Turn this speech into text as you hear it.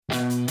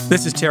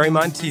This is Terry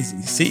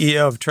Montesi,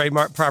 CEO of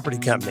Trademark Property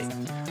Company.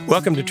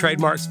 Welcome to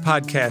Trademark's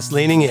podcast,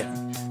 Leaning In,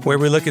 where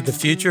we look at the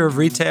future of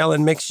retail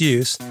and mixed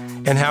use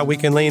and how we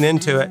can lean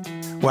into it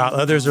while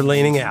others are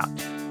leaning out.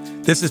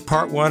 This is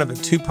part one of a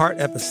two-part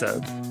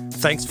episode.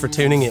 Thanks for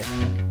tuning in.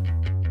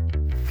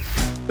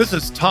 This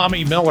is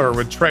Tommy Miller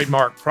with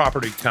Trademark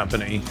Property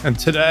Company, and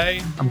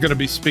today I'm going to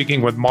be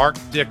speaking with Mark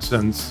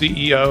Dixon,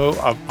 CEO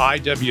of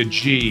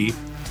IWG,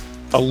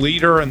 a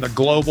leader in the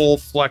global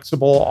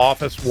flexible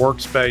office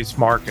workspace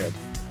market.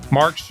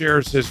 Mark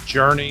shares his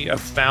journey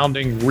of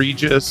founding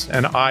Regus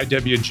and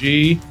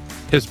IWG,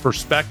 his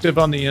perspective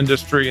on the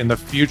industry and the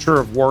future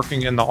of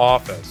working in the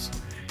office.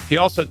 He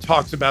also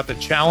talks about the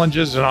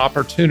challenges and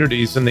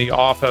opportunities in the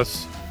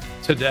office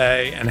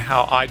today and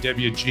how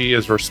IWG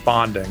is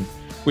responding.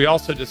 We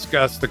also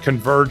discuss the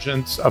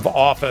convergence of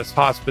office,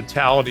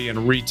 hospitality,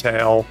 and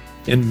retail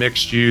in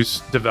mixed-use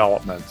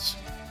developments.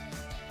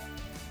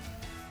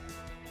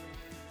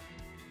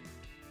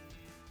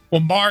 Well,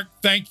 Mark,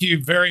 thank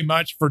you very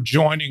much for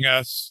joining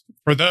us.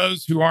 For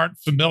those who aren't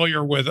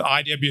familiar with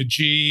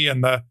IWG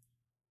and the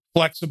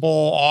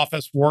flexible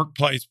office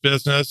workplace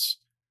business,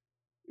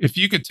 if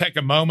you could take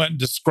a moment and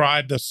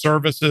describe the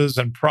services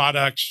and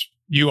products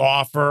you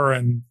offer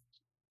and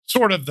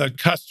sort of the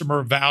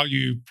customer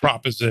value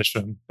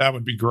proposition, that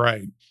would be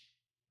great.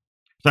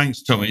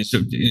 Thanks, Tommy. It's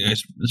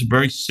a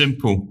very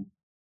simple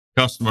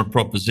customer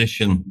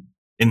proposition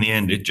in the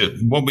end.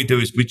 What we do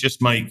is we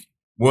just make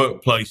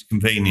workplace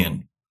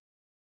convenient.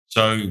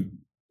 So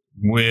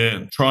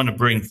we're trying to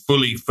bring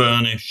fully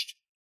furnished,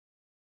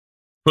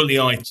 fully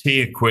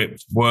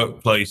IT-equipped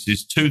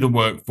workplaces to the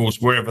workforce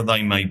wherever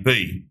they may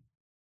be.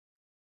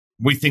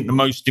 We think the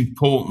most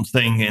important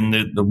thing in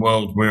the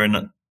world we're in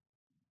at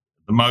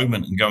the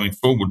moment and going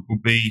forward will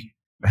be,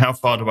 how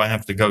far do I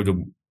have to go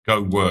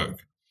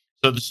work?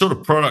 So the sort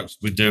of products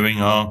we're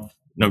doing are,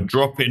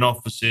 drop-in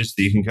offices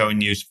that you can go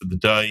and use for the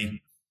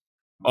day,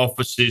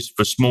 offices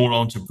for small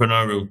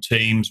entrepreneurial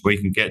teams where you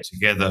can get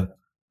together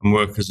and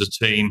work as a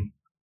team,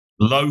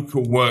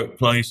 local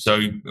workplace, so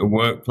a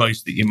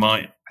workplace that you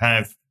might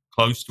have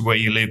close to where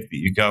you live that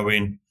you go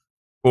in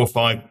 4 or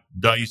 5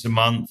 days a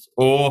month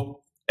or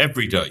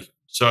every day.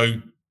 So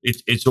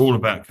it's all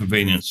about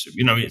convenience.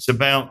 It's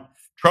about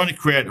trying to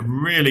create a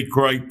really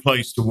great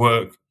place to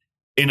work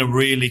in a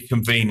really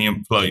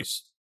convenient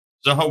place.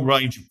 There's a whole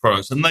range of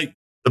products, and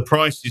the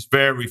prices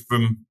vary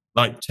from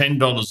like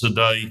 $10 a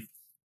day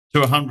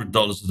to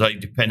 $100 a day,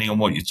 depending on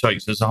what you take.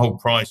 So there's a whole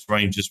price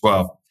range as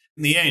well.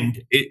 In the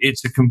end,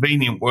 it's a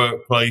convenient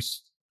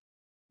workplace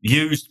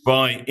used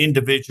by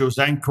individuals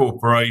and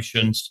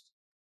corporations.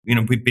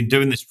 We've been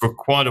doing this for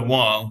quite a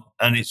while,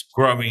 and it's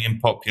growing in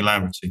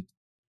popularity.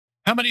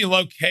 How many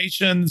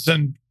locations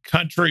and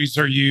countries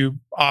are you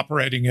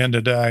operating in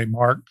today,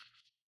 Mark?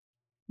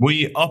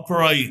 We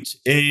operate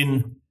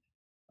in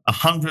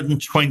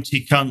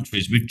 120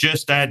 countries. We've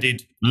just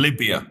added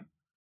Libya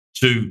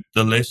to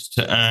the list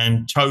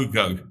and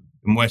Togo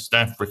in West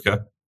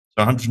Africa.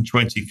 So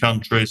 120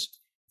 countries,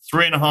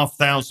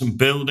 3,500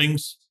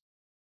 buildings,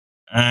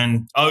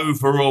 and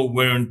overall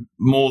we're in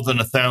more than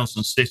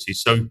 1,000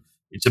 cities. So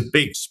it's a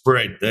big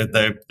spread.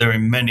 They're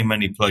in many,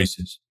 many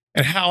places.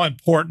 And how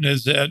important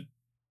is it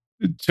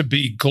to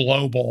be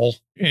global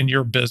in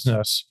your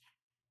business?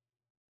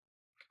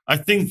 I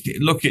think,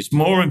 it's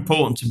more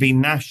important to be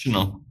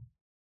national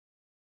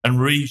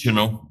and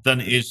regional than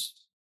it is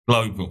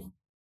global.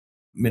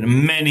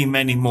 Many,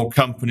 many more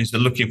companies are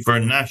looking for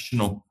a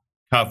national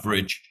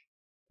coverage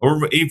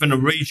or even a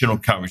regional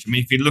coverage.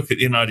 If you look at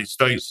the United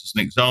States as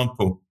an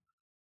example,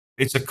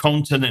 it's a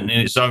continent in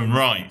its own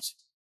right.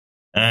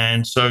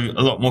 And so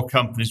a lot more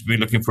companies will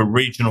be looking for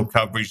regional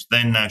coverage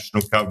than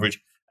national coverage.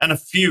 And a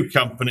few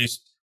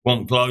companies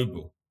want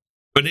global.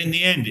 But in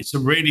the end, it's a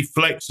really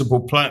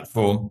flexible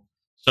platform.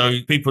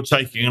 So people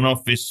taking an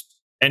office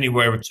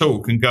anywhere at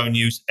all can go and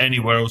use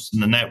anywhere else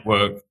in the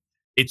network.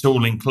 It's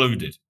all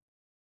included.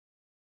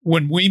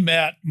 When we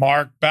met,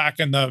 Mark, back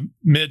in the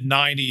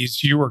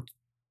mid-90s, you were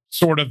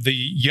sort of the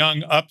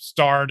young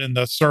upstart in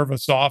the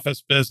service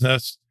office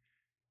business.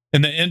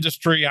 In the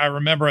industry, I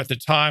remember at the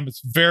time, it's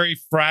very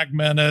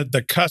fragmented.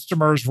 The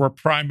customers were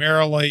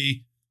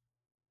primarily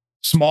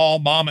small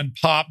mom and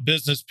pop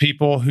business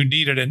people who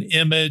needed an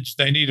image.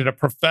 They needed a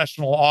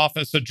professional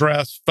office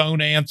address,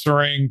 phone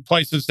answering,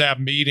 places to have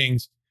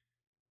meetings.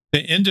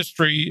 The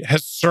industry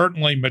has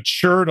certainly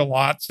matured a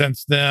lot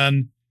since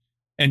then.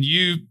 And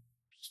you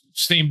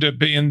seem to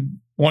be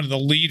one of the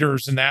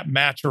leaders in that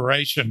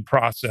maturation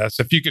process.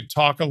 If you could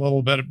talk a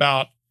little bit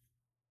about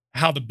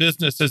how the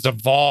business has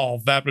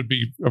evolved, that would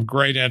be of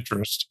great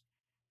interest.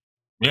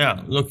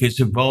 Yeah,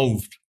 it's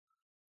evolved.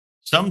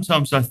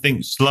 Sometimes I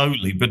think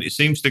slowly, but it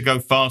seems to go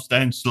fast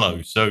and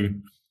slow. So,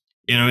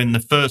 in the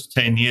first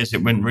 10 years,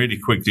 it went really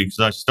quickly because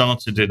I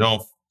started it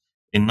off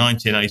in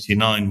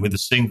 1989 with a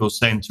single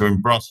center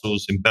in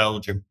Brussels in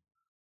Belgium.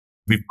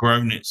 We've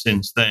grown it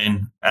since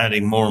then,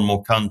 adding more and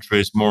more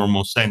countries, more and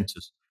more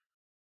centers.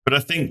 But I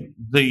think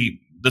the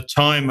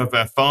time of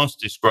our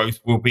fastest growth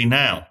will be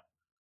now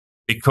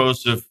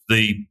because of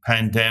the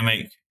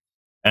pandemic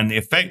and the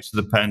effects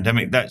of the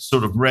pandemic, that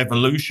sort of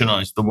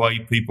revolutionized the way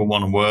people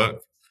want to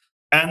work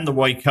and the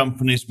way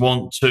companies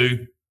want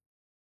to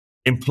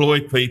employ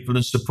people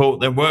and support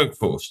their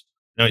workforce.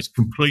 It's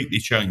completely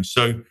changed.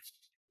 So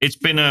it's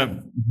been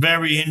a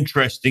very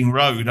interesting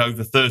road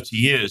over 30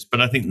 years, but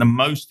I think the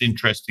most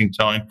interesting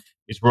time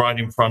is right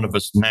in front of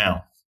us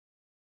now.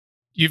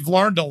 You've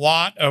learned a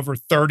lot over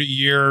 30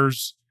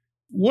 years.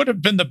 What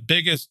have been the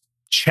biggest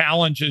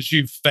challenges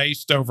you've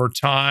faced over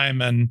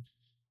time? And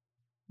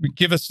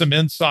give us some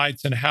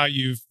insights in how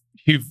you've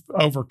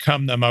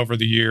overcome them over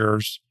the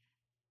years.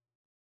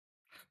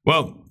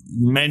 Well,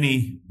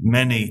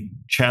 many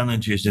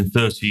challenges in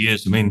 30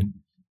 years. I mean,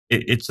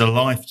 it's a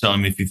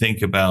lifetime if you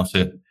think about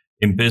it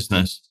in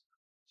business.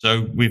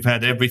 So we've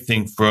had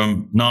everything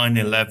from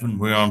 9/11.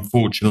 We're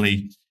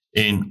unfortunately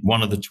in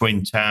one of the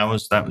Twin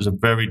Towers. That was a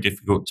very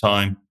difficult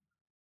time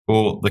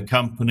for the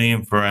company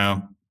and for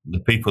the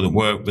people that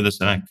work with us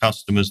and our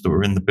customers that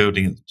were in the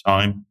building at the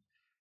time,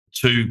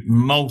 to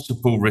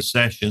multiple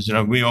recessions.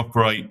 We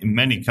operate in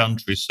many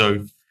countries,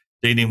 so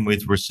dealing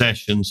with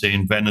recessions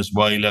in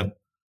Venezuela,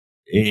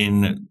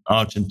 in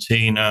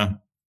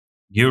Argentina,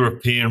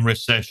 European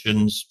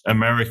recessions,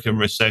 American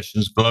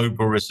recessions,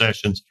 global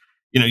recessions.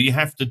 You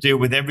have to deal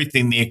with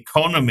everything the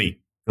economy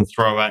can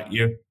throw at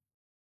you.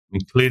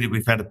 Clearly,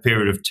 we've had a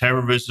period of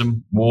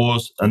terrorism,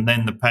 wars, and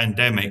then the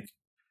pandemic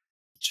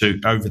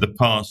over the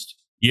past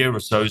year or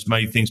so has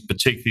made things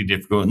particularly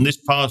difficult. And this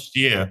past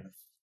year,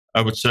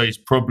 I would say, is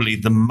probably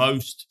the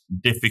most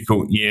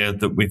difficult year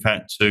that we've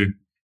had to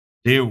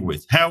deal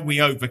with. How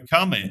we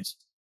overcome it,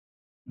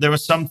 there are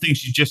some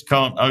things you just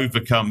can't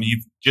overcome.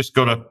 You've just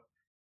got to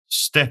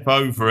step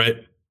over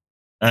it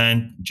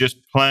and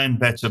just plan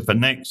better for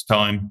next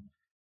time.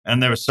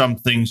 And there are some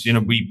things,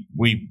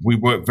 we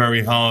work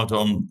very hard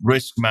on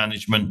risk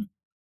management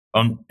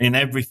in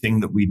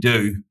everything that we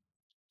do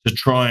to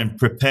try and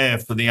prepare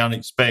for the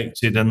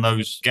unexpected and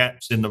those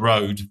gaps in the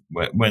road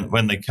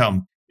when they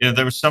come.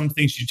 There are some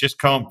things you just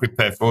can't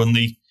prepare for. And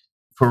the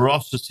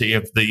ferocity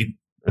of the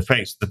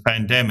effects of the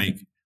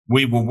pandemic,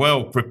 we were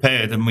well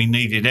prepared and we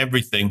needed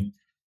everything,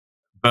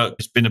 but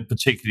it's been a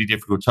particularly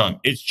difficult time.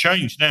 It's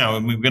changed now,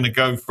 and we're going to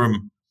go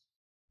from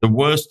the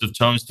worst of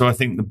times to, I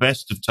think, the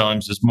best of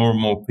times as more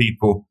and more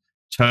people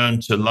turn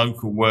to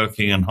local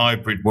working and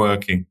hybrid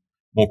working.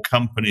 More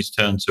companies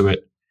turn to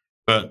it.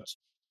 But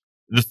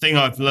the thing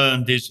I've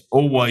learned is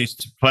always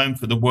to plan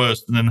for the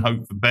worst and then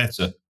hope for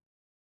better.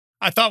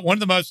 I thought one of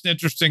the most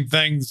interesting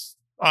things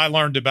I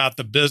learned about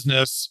the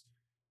business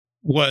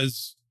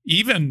was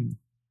even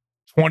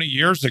 20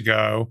 years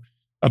ago,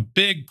 a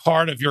big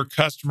part of your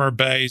customer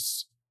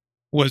base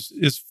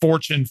is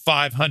Fortune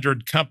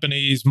 500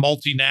 companies,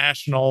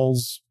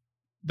 multinationals,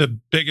 the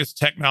biggest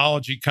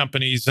technology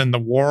companies in the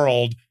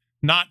world,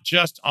 not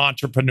just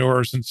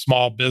entrepreneurs and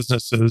small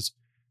businesses.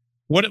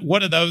 What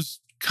do those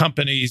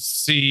companies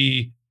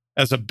see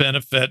as a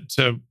benefit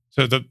to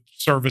the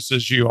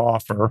services you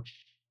offer?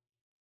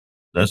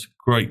 That's a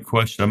great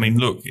question. I mean,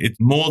 look, it's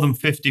more than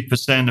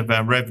 50% of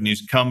our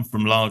revenues come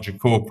from larger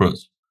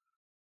corporates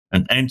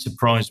and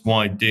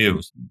enterprise-wide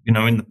deals.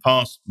 In the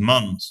past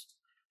months,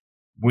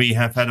 we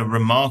have had a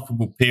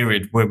remarkable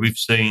period where we've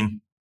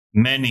seen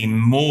many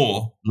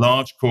more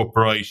large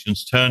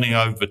corporations turning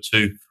over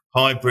to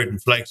hybrid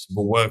and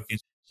flexible working,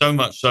 so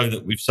much so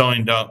that we've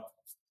signed up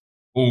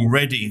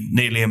already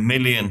nearly 1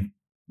 million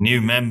new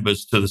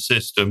members to the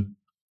system,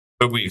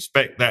 but we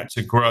expect that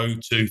to grow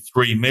to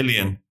 3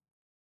 million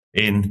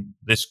in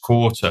this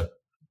quarter.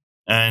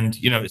 And,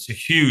 it's a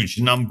huge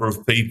number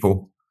of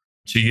people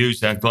to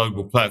use our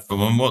global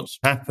platform. And what's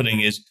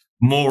happening is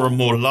more and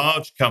more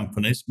large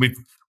companies.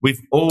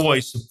 We've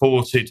always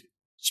supported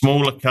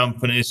smaller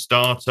companies,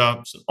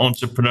 startups,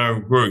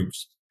 entrepreneurial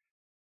groups,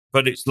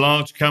 but it's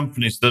large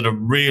companies that are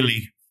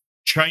really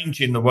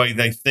changing the way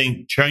they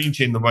think,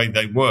 changing the way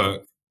they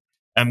work,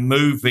 and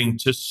moving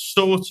to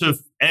sort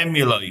of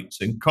emulate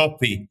and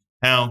copy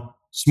how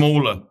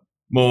smaller,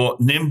 more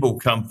nimble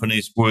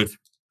companies would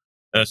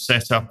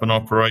set up and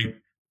operate.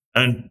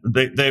 And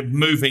they're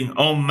moving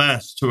en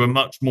masse to a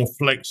much more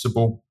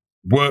flexible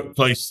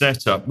workplace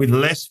setup with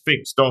less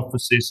fixed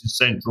offices in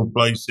central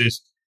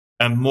places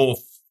and more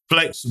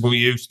flexible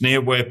use near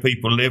where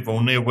people live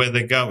or near where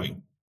they're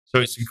going. So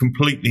it's a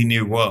completely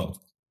new world.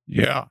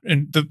 Yeah.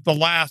 And the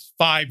last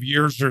 5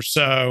 years or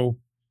so,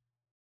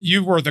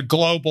 you were the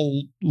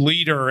global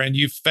leader and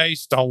you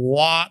faced a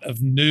lot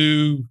of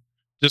new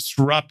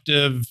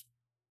disruptive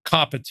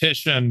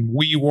competition,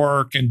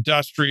 WeWork,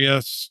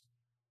 Industrious,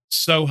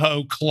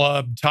 Soho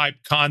Club type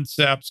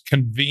concepts,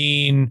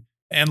 Convene,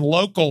 and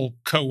local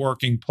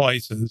co-working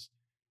places.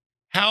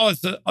 How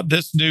has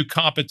this new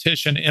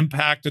competition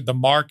impacted the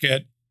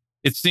market?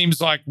 It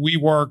seems like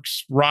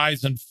WeWork's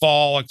rise and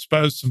fall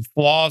exposed some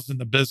flaws in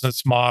the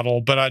business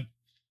model, but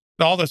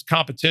all this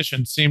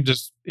competition seemed to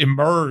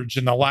emerge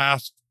in the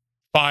last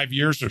 5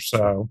 years or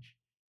so.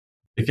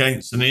 Again,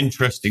 it's an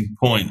interesting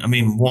point. I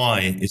mean,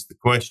 why is the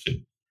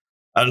question?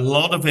 A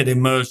lot of it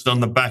emerged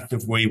on the back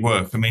of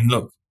WeWork. I mean,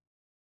 look,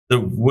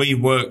 the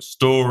WeWork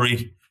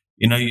story,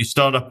 You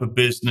start up a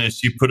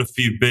business, you put a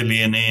few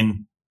billion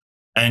in,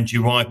 and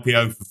you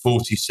IPO for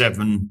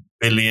 47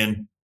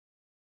 billion.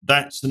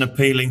 That's an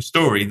appealing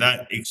story.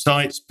 That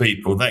excites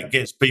people. That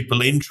gets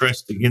people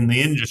interested in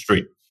the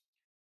industry.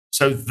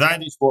 So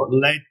that is what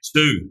led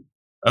to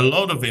a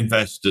lot of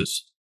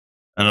investors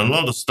and a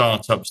lot of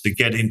startups to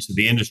get into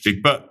the industry.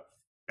 But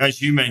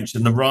as you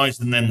mentioned, the rise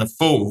and then the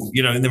fall,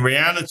 in the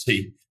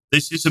reality,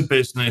 this is a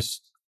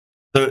business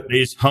that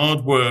is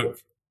hard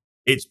work.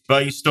 It's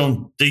based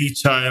on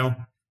detail.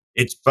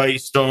 It's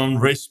based on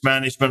risk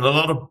management, a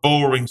lot of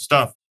boring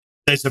stuff.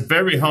 There's a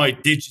very high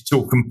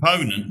digital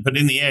component, but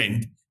in the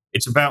end,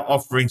 it's about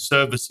offering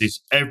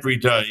services every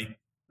day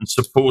and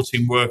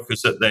supporting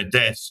workers at their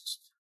desks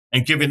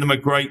and giving them a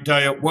great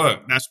day at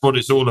work. That's what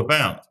it's all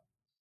about.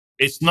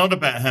 It's not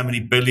about how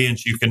many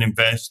billions you can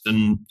invest.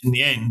 And in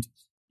the end,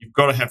 you've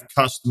got to have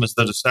customers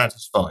that are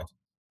satisfied.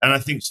 And I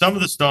think some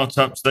of the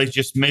startups, they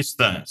just missed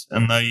that.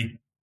 And they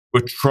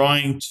were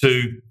trying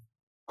to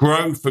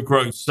grow for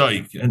growth's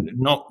sake and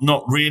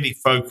not really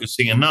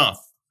focusing enough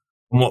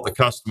on what the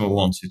customer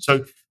wanted.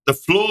 So the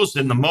flaws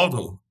in the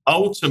model,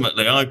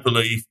 ultimately, I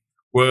believe,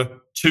 were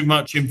too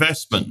much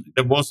investment.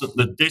 There wasn't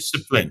the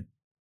discipline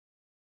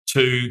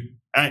to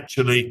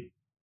actually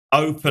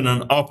open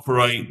and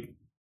operate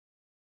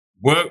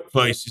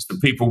workplaces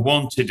that people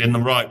wanted in the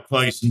right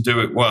place and do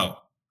it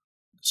well.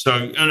 So,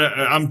 and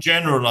I'm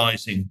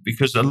generalizing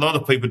because a lot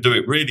of people do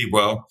it really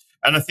well.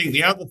 And I think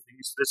the other thing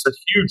is there's a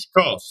huge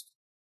cost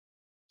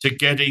to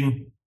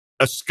getting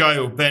a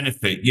scale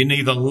benefit. You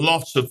need a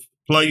lot of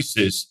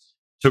places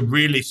to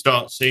really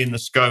start seeing the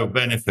scale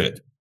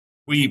benefit.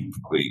 We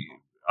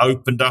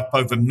opened up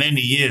over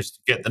many years to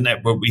get the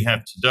network we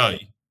have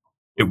today.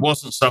 It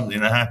wasn't something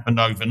that happened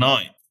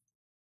overnight.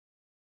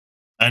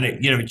 And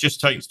it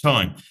just takes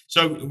time.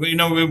 So, we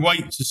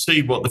wait to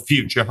see what the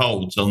future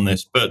holds on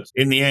this. But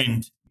in the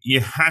end,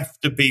 you have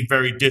to be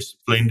very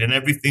disciplined in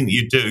everything that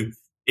you do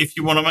if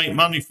you want to make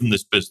money from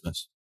this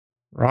business.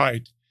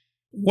 Right.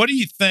 What do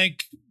you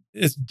think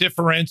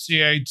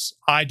differentiates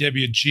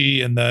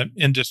IWG in the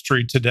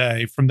industry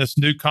today from this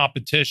new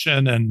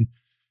competition? And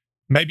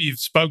maybe you've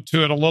spoke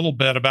to it a little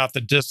bit about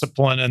the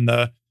discipline and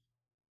the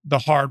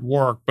hard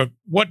work, but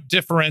what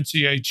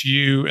differentiates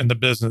you in the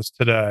business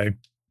today?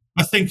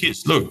 I think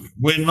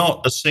we're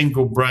not a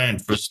single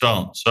brand for a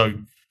start. So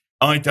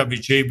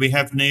IWG, we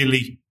have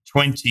nearly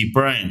 20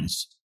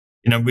 brands.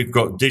 We've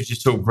got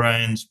digital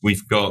brands.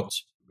 We've got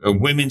a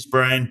women's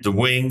brand, The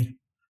Wing.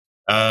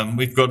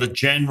 We've got a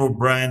general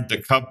brand, the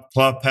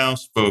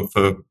Clubhouse for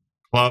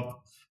club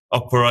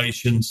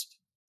operations.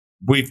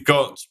 We've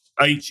got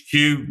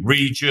HQ,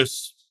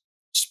 Regis,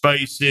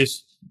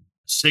 Spaces,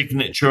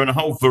 Signature, and a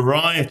whole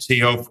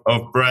variety of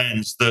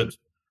brands that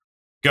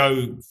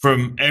go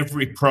from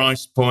every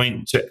price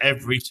point to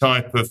every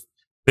type of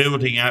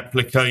building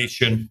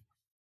application.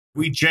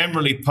 We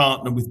generally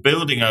partner with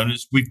building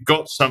owners. We've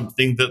got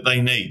something that they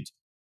need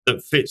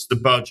that fits the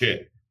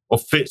budget or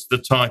fits the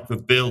type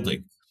of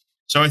building.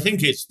 So I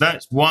think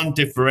that's one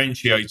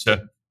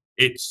differentiator.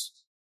 It's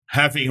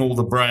having all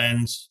the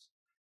brands.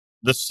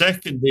 The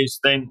second is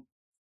then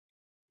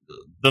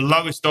the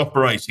lowest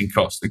operating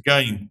cost.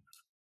 Again,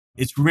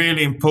 it's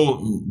really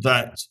important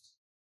that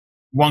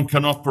one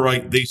can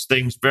operate these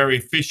things very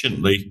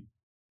efficiently.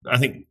 I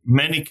think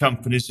many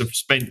companies have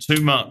spent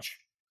too much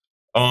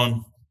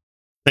on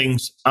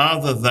things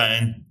other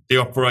than the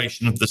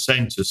operation of the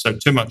center. So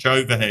too much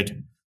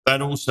overhead.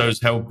 That also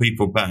has held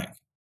people back.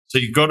 So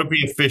you've got to be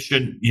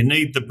efficient. You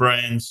need the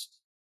brands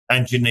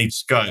and you need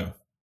scale.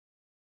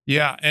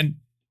 Yeah. And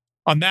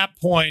on that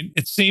point,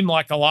 it seemed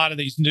like a lot of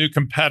these new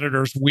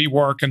competitors,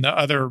 WeWork and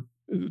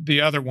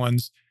the other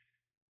ones,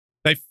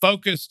 they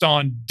focused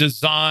on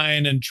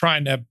design and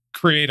trying to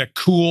create a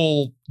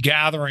cool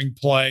gathering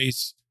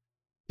place.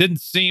 Didn't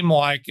seem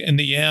like in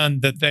the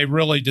end that they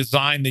really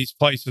designed these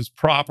places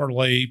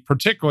properly,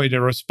 particularly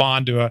to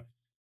respond to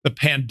the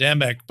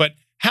pandemic. But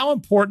how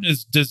important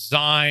is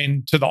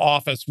design to the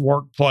office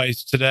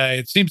workplace today?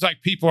 It seems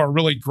like people are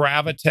really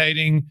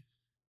gravitating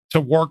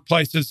to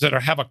workplaces that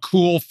have a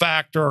cool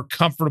factor,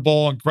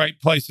 comfortable, and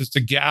great places to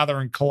gather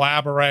and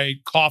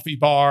collaborate, coffee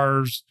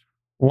bars,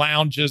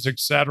 lounges,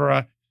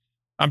 etc.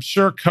 I'm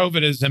sure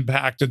COVID has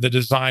impacted the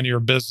design of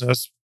your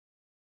business.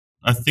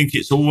 I think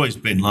it's always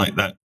been like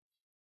that.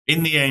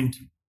 In the end,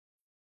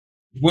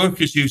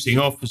 workers using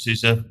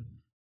offices are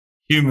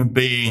human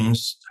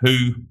beings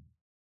who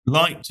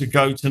like to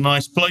go to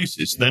nice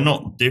places. They're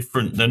not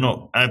different. They're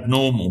not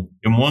abnormal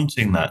in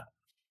wanting that.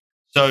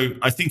 So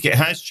I think it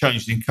has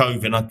changed in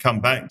COVID. I'll come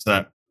back to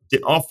that.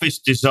 The office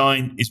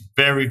design is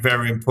very,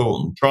 very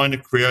important. Trying to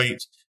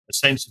create a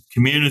sense of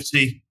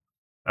community,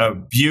 a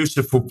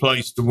beautiful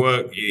place to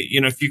work.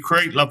 If you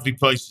create lovely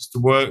places to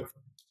work,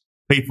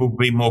 people will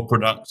be more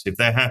productive.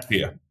 They're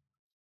happier.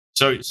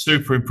 So it's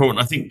super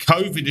important. I think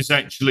COVID has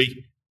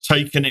actually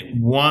taken it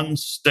one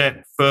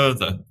step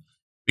further,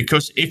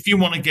 because if you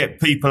want to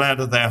get people out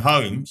of their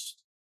homes,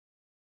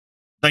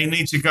 they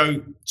need to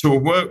go to a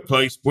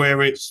workplace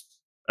where it's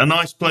a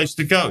nice place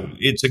to go.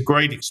 It's a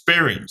great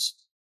experience.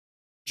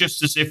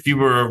 just as if you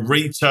were a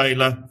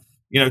retailer,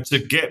 to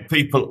get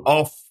people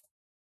off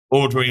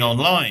ordering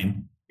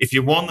online. If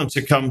you want them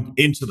to come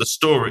into the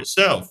store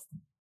itself,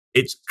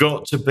 it's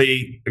got to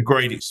be a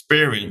great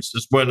experience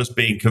as well as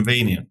being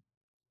convenient.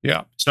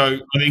 Yeah. So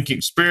I think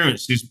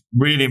experience is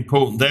really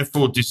important.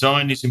 Therefore,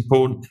 design is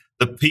important.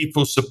 The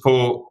people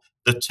support,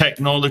 the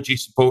technology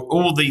support,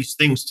 all these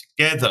things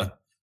together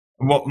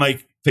are what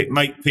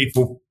make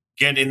people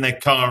get in their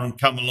car and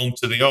come along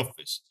to the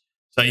office.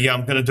 Say, yeah,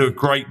 I'm going to do a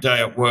great day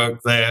at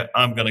work there.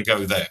 I'm going to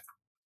go there.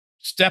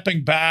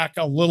 Stepping back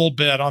a little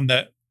bit on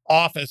the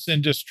office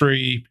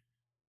industry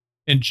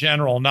in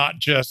general, not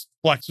just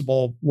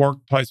flexible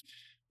workplace.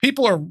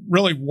 People are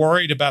really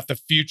worried about the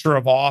future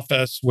of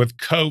office with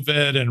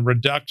COVID and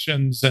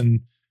reductions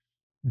in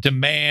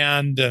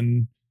demand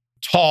and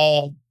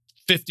tall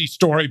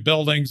 50-story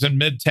buildings in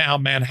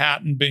Midtown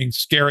Manhattan being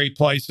scary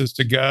places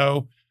to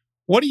go.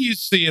 What do you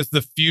see as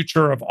the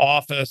future of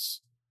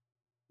office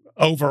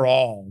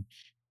overall?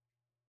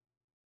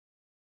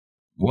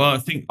 Well, I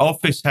think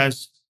office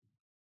has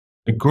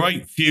a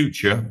great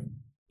future,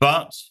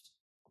 but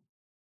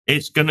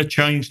it's going to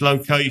change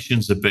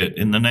locations a bit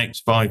in the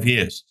next 5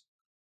 years.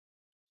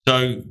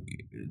 So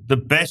the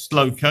best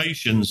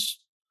locations,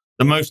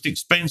 the most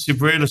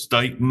expensive real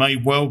estate may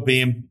well be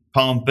in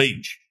Palm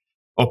Beach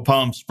or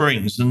Palm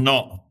Springs and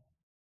not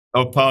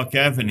or Park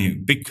Avenue,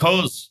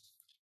 because,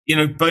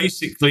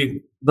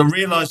 basically the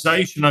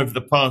realization over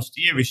the past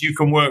year is you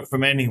can work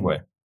from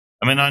anywhere.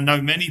 I mean, I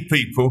know many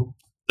people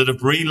that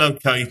have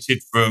relocated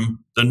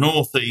from the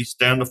Northeast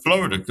down to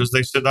Florida because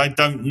they said, I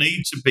don't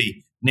need to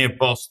be near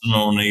Boston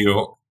or New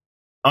York.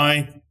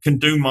 I can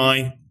do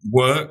my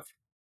work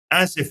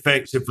as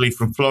effectively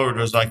from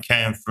Florida as I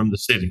can from the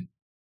city.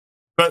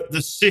 But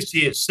the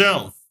city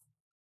itself,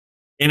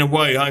 in a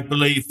way, I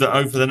believe that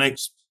over the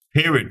next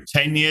period,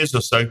 10 years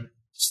or so,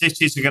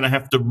 cities are going to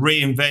have to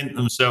reinvent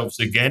themselves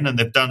again, and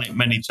they've done it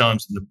many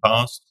times in the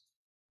past.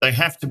 They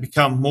have to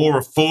become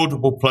more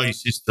affordable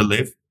places to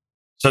live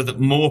so that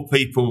more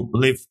people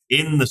live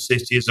in the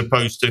city as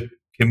opposed to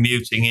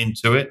commuting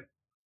into it.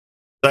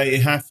 They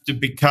have to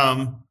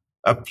become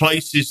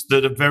places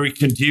that are very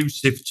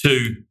conducive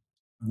to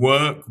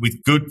work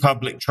with good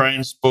public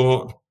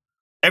transport.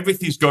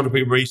 Everything's got to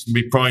be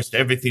reasonably priced.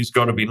 Everything's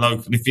got to be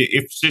local.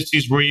 If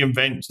cities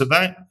reinvent to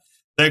that,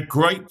 they're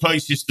great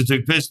places to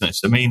do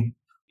business. I mean,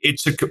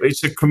 it's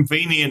a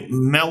convenient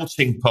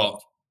melting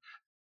pot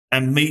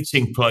and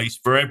meeting place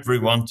for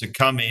everyone to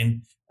come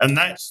in. And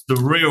that's the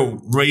real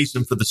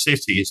reason for the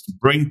city, is to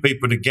bring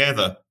people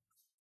together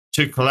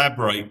to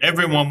collaborate.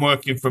 Everyone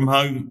working from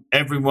home,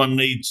 everyone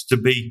needs to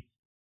be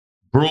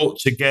brought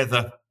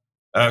together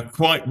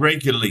quite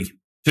regularly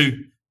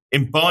to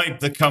imbibe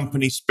the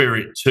company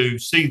spirit, to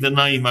see the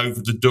name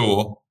over the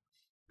door,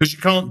 because you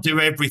can't do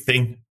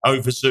everything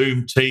over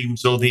Zoom,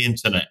 Teams, or the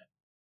internet.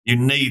 You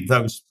need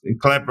those.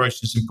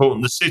 Collaboration is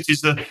important. The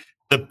cities are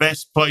the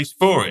best place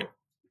for it,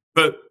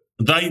 but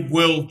they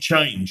will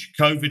change.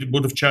 COVID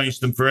would have changed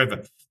them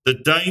forever. The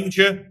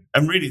danger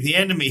and really the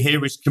enemy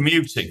here is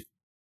commuting.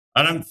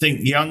 I don't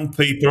think young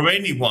people or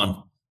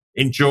anyone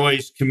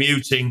enjoys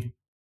commuting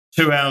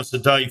 2 hours a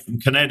day from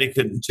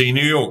Connecticut to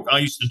New York. I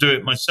used to do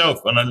it myself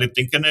when I lived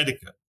in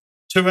Connecticut.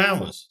 2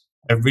 hours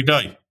every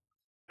day.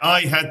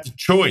 I had the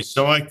choice,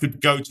 so I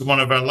could go to one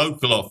of our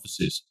local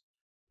offices,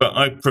 but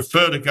I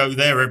prefer to go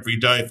there every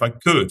day if I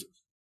could.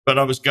 But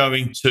I was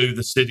going to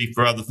the city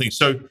for other things.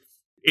 So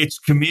it's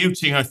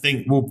commuting, I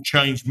think, will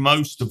change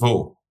most of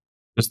all,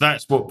 because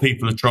that's what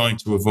people are trying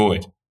to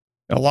avoid.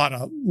 A lot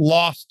of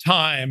lost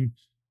time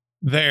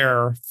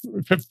there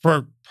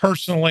for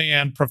personally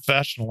and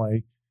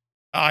professionally.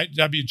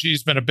 IWG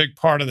has been a big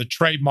part of the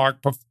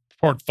trademark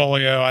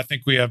portfolio. I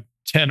think we have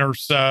 10 or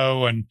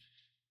so, and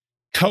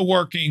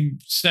co-working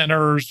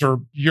centers or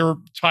your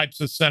types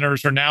of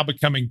centers are now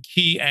becoming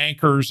key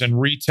anchors in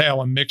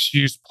retail and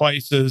mixed-use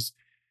places,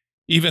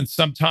 even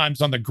sometimes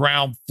on the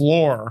ground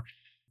floor.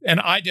 And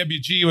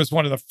IWG was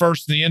one of the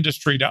first in the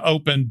industry to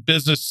open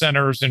business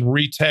centers and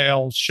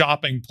retail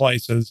shopping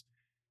places.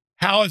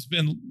 How has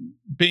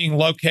being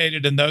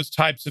located in those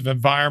types of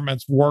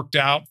environments worked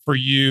out for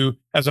you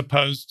as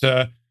opposed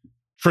to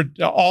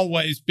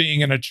always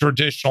being in a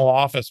traditional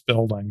office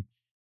building?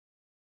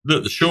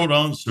 Look, the short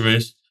answer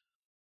is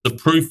the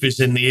proof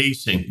is in the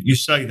eating. You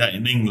say that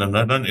in England.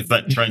 I don't know if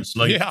that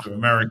translates to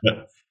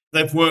America.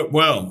 They've worked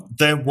well.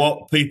 They're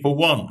what people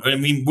want. I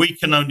mean, we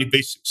can only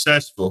be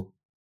successful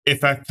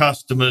if our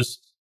customers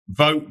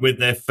vote with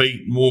their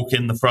feet and walk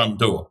in the front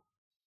door.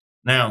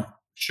 Now,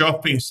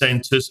 shopping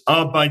centres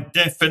are by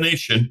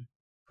definition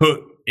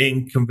put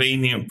in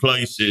convenient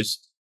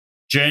places,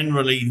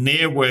 generally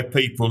near where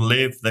people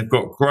live. They've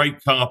got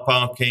great car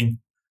parking.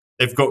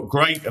 They've got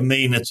great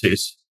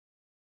amenities.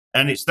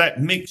 And it's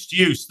that mixed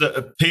use that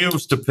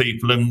appeals to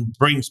people and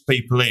brings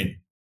people in.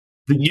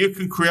 You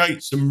can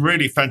create some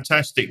really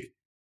fantastic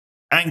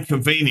and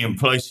convenient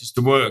places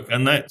to work.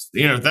 And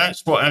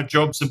that's what our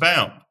job's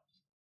about.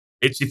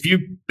 It's if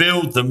you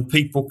build them,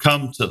 people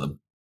come to them.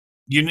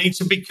 You need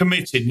to be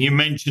committed. And you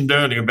mentioned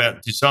earlier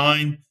about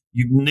design,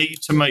 You need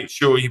to make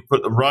sure you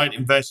put the right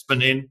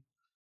investment in.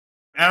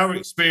 Our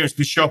experience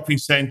with shopping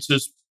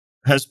centres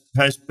has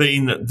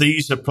been that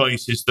these are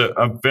places that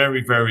are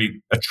very,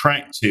 very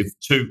attractive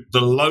to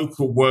the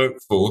local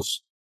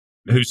workforce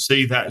who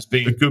see that as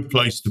being a good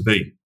place to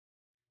be.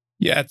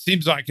 Yeah, it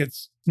seems like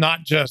it's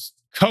not just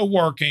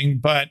co-working,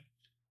 but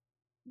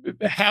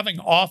having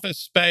office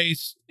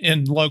space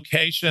in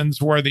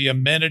locations where the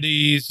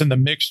amenities and the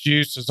mixed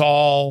use is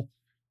all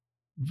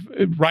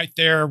right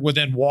there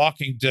within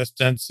walking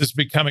distance is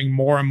becoming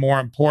more and more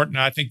important.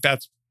 I think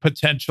that's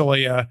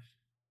potentially a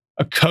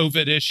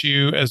COVID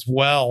issue as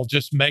well,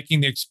 just making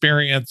the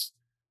experience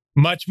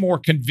much more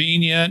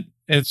convenient.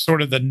 It's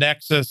sort of the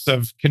nexus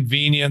of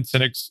convenience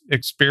and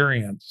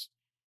experience.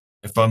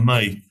 If I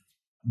may,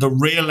 the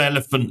real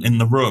elephant in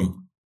the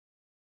room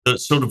that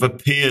sort of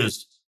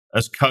appears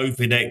as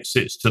COVID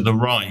exits to the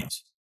right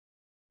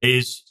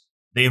is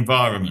the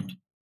environment.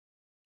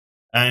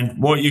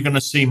 And what you're going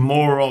to see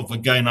more of,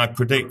 again, I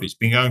predict it's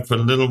been going for a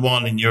little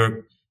while in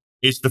Europe,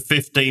 is the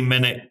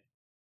 15-minute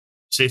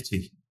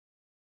city.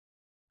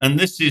 And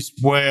this is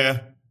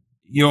where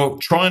you're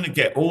trying to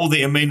get all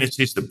the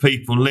amenities that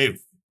people live,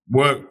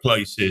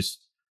 workplaces,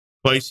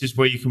 places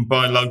where you can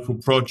buy local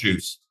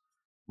produce,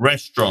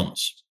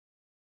 restaurants,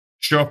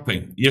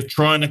 shopping. You're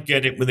trying to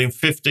get it within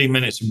 15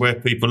 minutes of where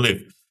people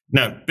live.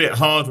 Now, a bit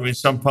harder in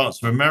some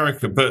parts of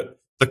America, but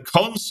the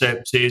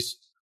concept is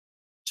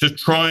to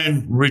try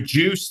and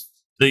reduce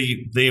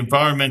the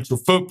environmental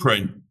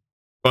footprint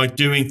by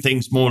doing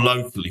things more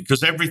locally,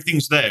 because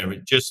everything's there.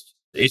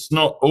 It's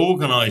not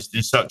organized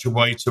in such a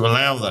way to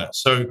allow that.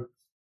 So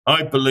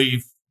I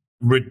believe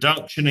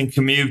reduction in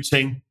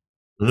commuting,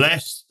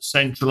 less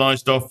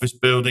centralized office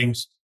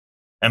buildings,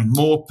 and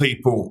more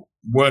people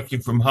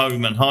working from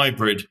home and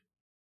hybrid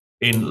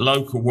in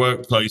local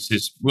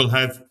workplaces will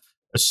have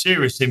a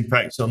serious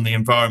impact on the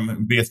environment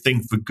and be a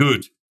thing for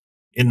good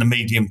in the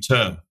medium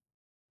term.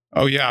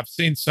 Oh, yeah. I've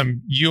seen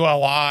some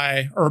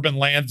ULI, Urban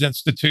Lands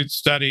Institute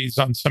studies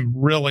on some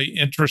really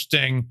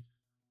interesting,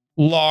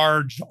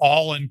 large,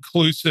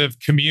 all-inclusive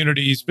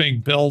communities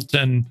being built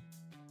in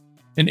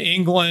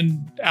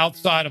England,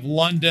 outside of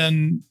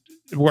London,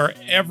 where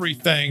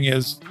everything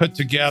is put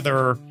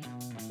together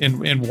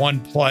in one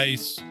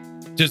place,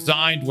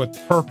 designed with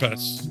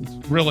purpose.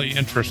 It's really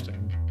interesting.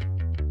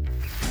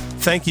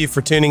 Thank you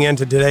for tuning in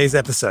to today's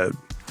episode.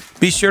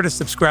 Be sure to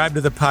subscribe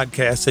to the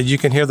podcast so you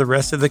can hear the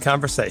rest of the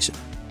conversation.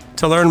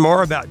 To learn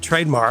more about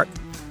Trademark,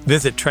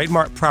 visit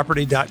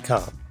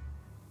trademarkproperty.com.